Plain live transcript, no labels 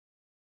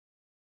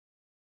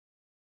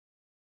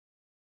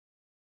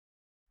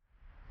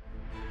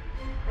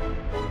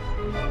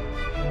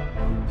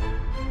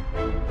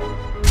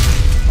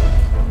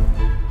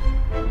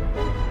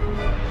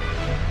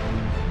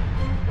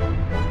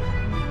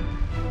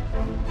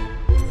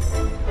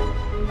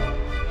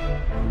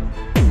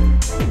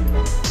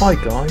Hi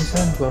guys,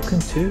 and welcome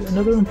to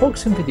another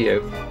unboxing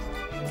video.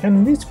 And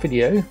in this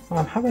video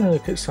I'm having a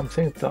look at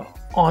something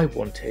that I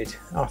wanted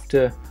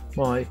after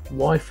my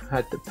wife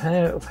had the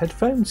pair of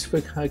headphones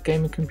for her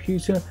gaming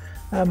computer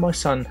and my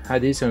son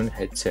had his own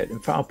headset. In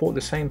fact, I bought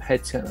the same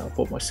headset that I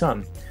bought my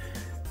son.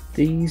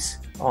 These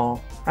are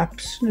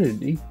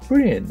absolutely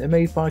brilliant. They're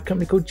made by a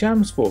company called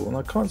Jamsball, and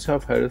I can't say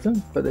I've heard of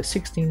them, but they're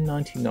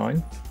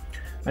 $16.99.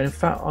 And in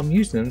fact I'm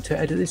using them to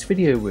edit this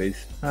video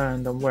with,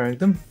 and I'm wearing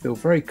them, feel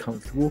very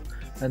comfortable,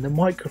 and the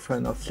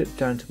microphone I've flipped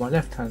down to my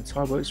left hand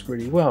side works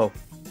really well,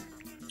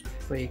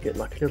 where you get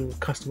like a little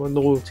customer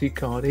loyalty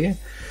card here.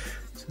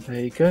 So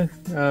there you go,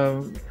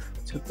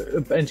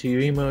 to enter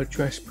your email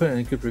address, put in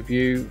a good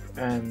review,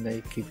 and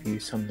they give you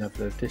some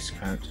level of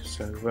discount.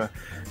 So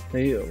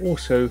they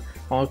also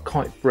are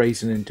quite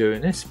brazen in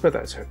doing this, but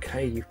that's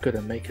okay, you've got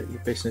to make it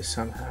your business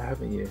somehow,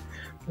 haven't you?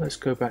 Let's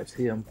go back to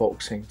the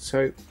unboxing.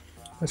 So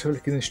let's have a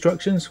look at the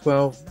instructions.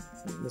 Well,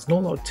 there's not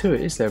a lot to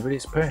it, is there? Really,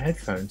 it's a pair of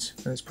headphones,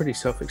 and it's pretty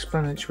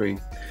self-explanatory.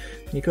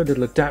 You've got a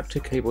little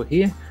adapter cable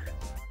here.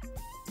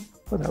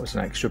 Well, that was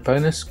an extra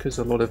bonus because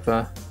a lot of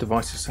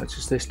devices such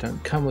as this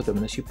don't come with them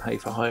unless you pay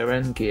for higher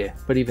end gear.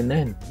 But even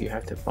then, you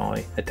have to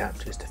buy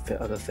adapters to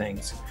fit other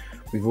things.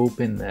 We've all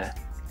been there.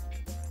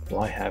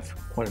 Well, I have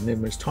quite a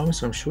numerous times,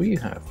 so I'm sure you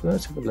have.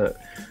 Let's have a look.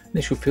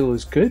 Initial feel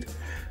is good.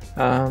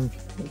 It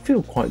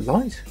feels quite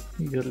light.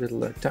 You've got a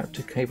little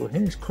adapter cable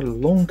here. It's quite a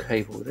long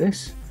cable,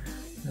 this.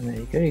 And there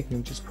you go, you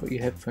can just put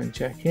your headphone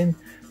jack in.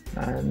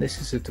 And this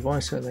is a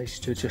device that allows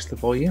you to adjust the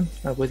volume,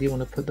 whether you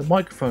want to put the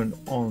microphone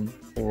on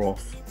or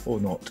off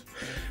or not.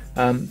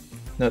 Now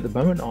at the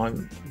moment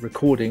I'm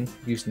recording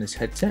using this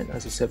headset,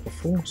 as I said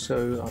before,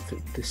 so I've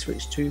flipped the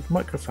switch to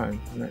microphone,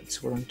 and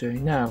that's what I'm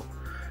doing now.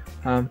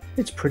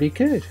 It's pretty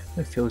good,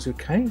 it feels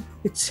okay.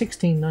 It's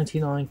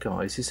 $16.99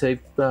 guys, it's a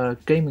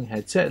gaming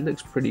headset, it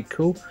looks pretty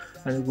cool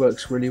and it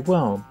works really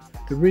well.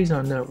 The reason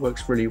I know it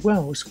works really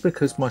well is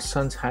because my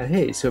son's had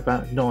his for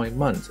about 9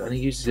 months and he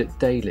uses it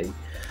daily.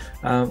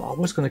 I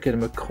was going to get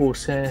him a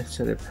Corsair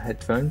set of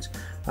headphones,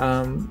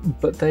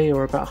 but they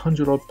are about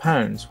 £100 odd,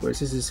 whereas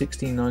this is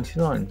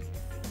 $16.99.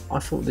 I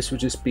thought this would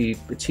just be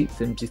a cheap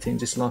flimsy thing,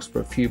 just last for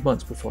a few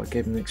months before I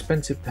gave him an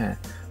expensive pair,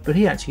 but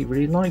he actually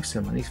really likes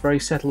them and he's very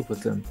settled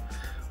with them.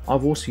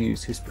 I've also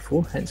used his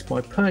before, hence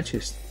my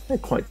purchase. They're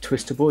quite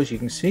twistable, as you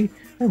can see,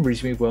 and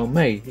reasonably well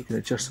made. You can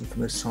adjust them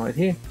from the side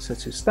here,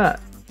 such as that,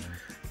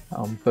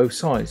 on both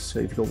sides. So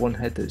if you've got one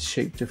head that's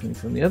shaped differently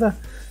from the other,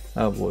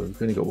 well, we've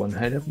only got one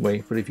head, haven't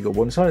we? But if you've got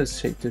one side that's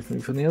shaped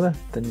differently from the other,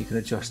 then you can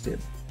adjust it.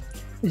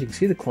 As you can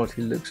see, the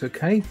quality looks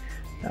okay.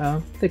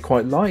 They're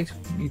quite light,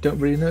 you don't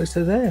really notice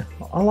they're there.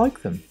 I like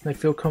them, they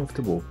feel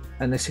comfortable,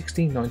 and they're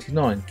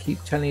 $16.99,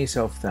 keep telling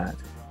yourself that.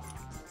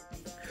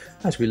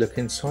 As we look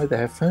inside the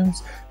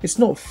headphones, it's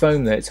not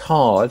foam there, it's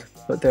hard,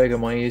 but there you go,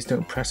 my ears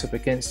don't press up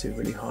against it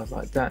really hard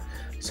like that,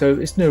 so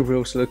it's no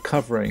real sort of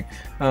covering.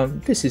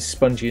 This is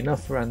spongy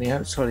enough around the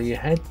outside of your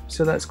head,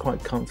 so that's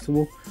quite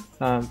comfortable.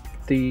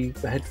 The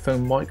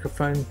headphone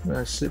microphone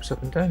slips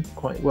up and down,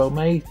 quite well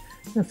made,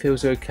 and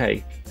feels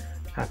okay.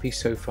 Happy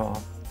so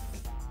far.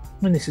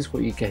 And this is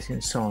what you get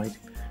inside.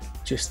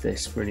 Just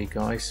this really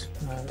guys,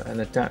 an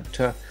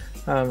adapter,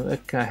 a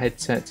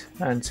headset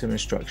and some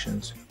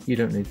instructions. You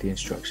don't need the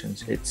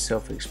instructions, it's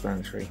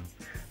self-explanatory.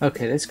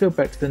 Okay, let's go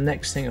back to the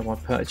next thing of my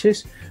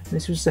purchase.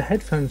 This was the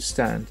headphone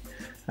stand,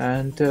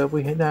 and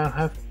we now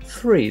have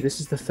 3.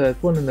 This is the third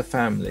one in the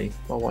family.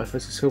 My wife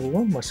has a silver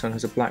one, my son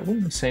has a black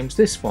one, the same as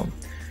this one.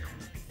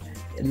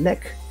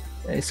 Electech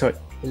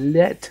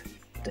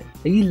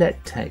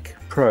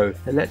Pro.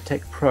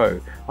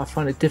 I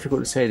find it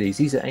difficult to say these.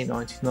 These are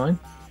 $8.99.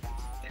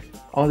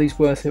 Are these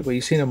worth it? Well,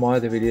 you've seen on my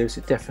other videos,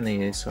 it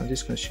definitely is. So I'm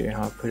just going to show you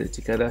how I put it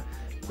together.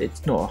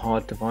 It's not a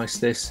hard device,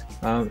 this.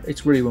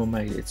 It's really well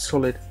made. It's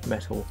solid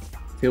metal.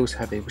 Feels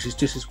heavy, which is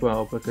just as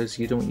well because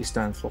you don't want your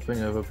stand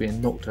flopping over, being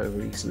knocked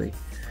over easily.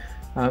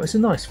 It's a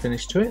nice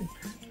finish to it.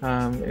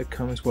 It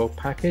comes well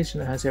packaged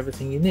and it has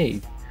everything you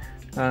need.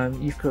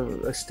 You've got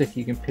a stick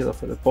you can peel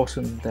off at the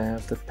bottom there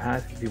of the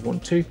pad if you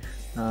want to.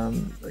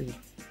 You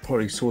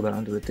probably saw that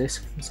under the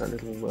disc. It's that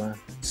little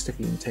stick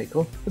you can take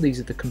off. But these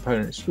are the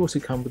components. You also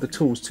come with the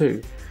tools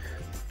too.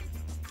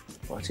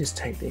 Well, I'll just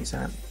take these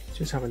out.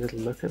 Just have a little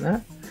look at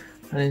that.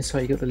 And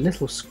inside you got the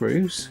little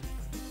screws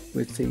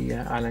with the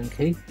Allen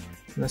key.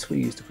 And that's what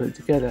you use to put it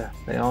together.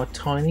 They are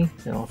tiny,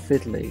 they are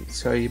fiddly,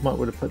 so you might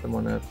want to put them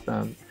on a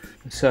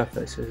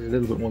surface that's a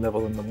little bit more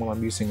level than the one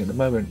I'm using at the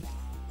moment.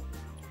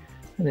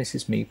 And this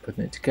is me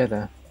putting it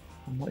together.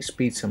 I might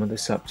speed some of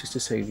this up just to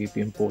save you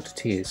being bored to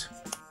tears.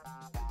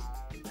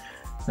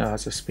 Now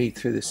as I speed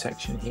through this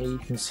section here, you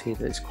can see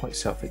that it's quite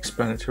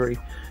self-explanatory.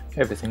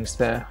 Everything's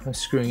there. I'm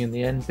screwing in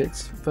the end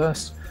bits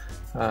first.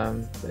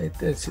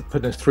 It's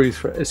putting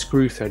a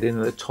screw thread in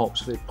at the top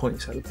so it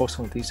points at the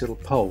bottom of these little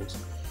poles.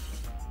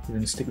 You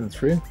then stick them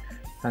through,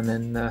 and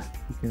then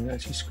you can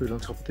actually screw it on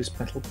top of this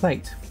metal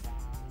plate.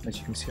 As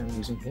you can see, I'm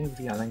using here with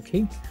the Allen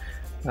key.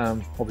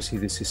 Obviously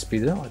this is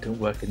speeded up. I don't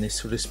work in this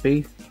sort of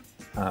speed.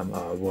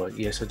 Well,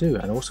 yes I do,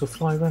 and also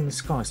fly around the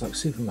skies like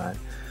Superman.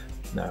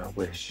 No, I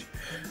wish.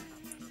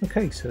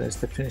 Okay, so there's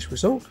the finished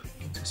result.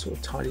 To sort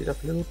of tidy it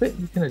up a little bit,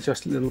 you can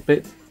adjust a little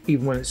bit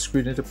even when it's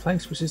screwed into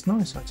place, which is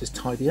nice. I just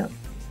tidy up,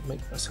 make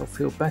myself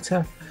feel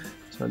better,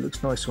 so it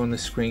looks nicer on the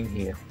screen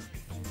here.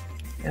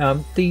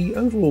 The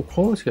overall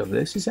quality of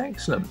this is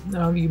excellent.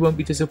 You won't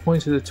be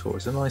disappointed at all.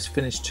 It's a nice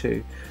finish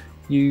too.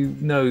 You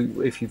know,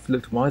 if you've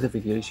looked at my other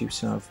videos, you've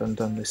seen I've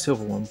done the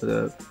silver one, but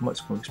a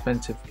much more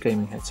expensive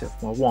gaming headset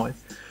for my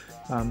wife.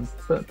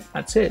 But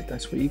that's it.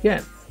 That's what you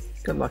get.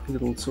 Got like a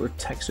little sort of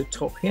textured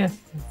top here.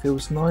 It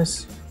feels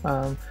nice.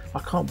 I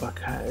can't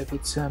work out if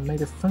it's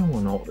made of foam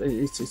or not.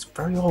 It's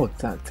very odd,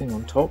 that thing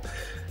on top.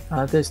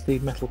 There's the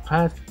metal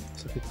pad.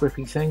 It's like a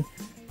grippy thing.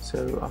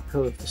 So I'll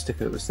peel off the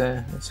sticker that was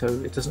there, and so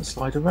it doesn't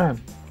slide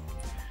around.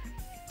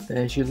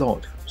 There's your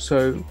lot.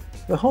 So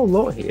the whole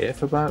lot here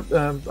for about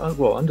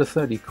well, under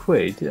 30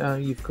 quid.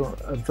 You've got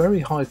a very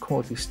high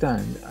quality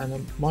stand and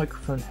a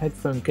microphone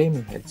headphone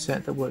gaming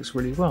headset that works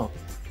really well,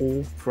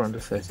 all for under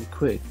 30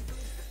 quid.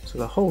 So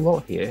the whole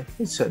lot here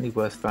is certainly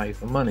worth value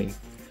for money.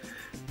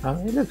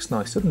 It looks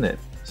nice, doesn't it?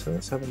 So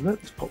let's have a look.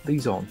 Let's pop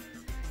these on.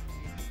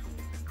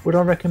 Would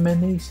I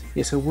recommend these?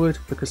 Yes, I would,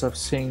 because I've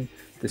seen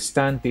the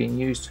stand being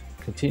used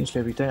continuously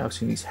every day. I've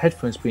seen these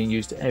headphones being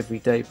used every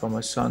day by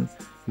my son,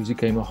 who's a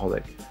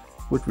gameaholic.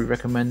 Would we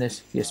recommend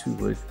this? Yes, we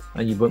would,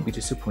 and you won't be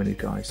disappointed,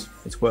 guys.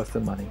 It's worth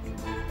the money.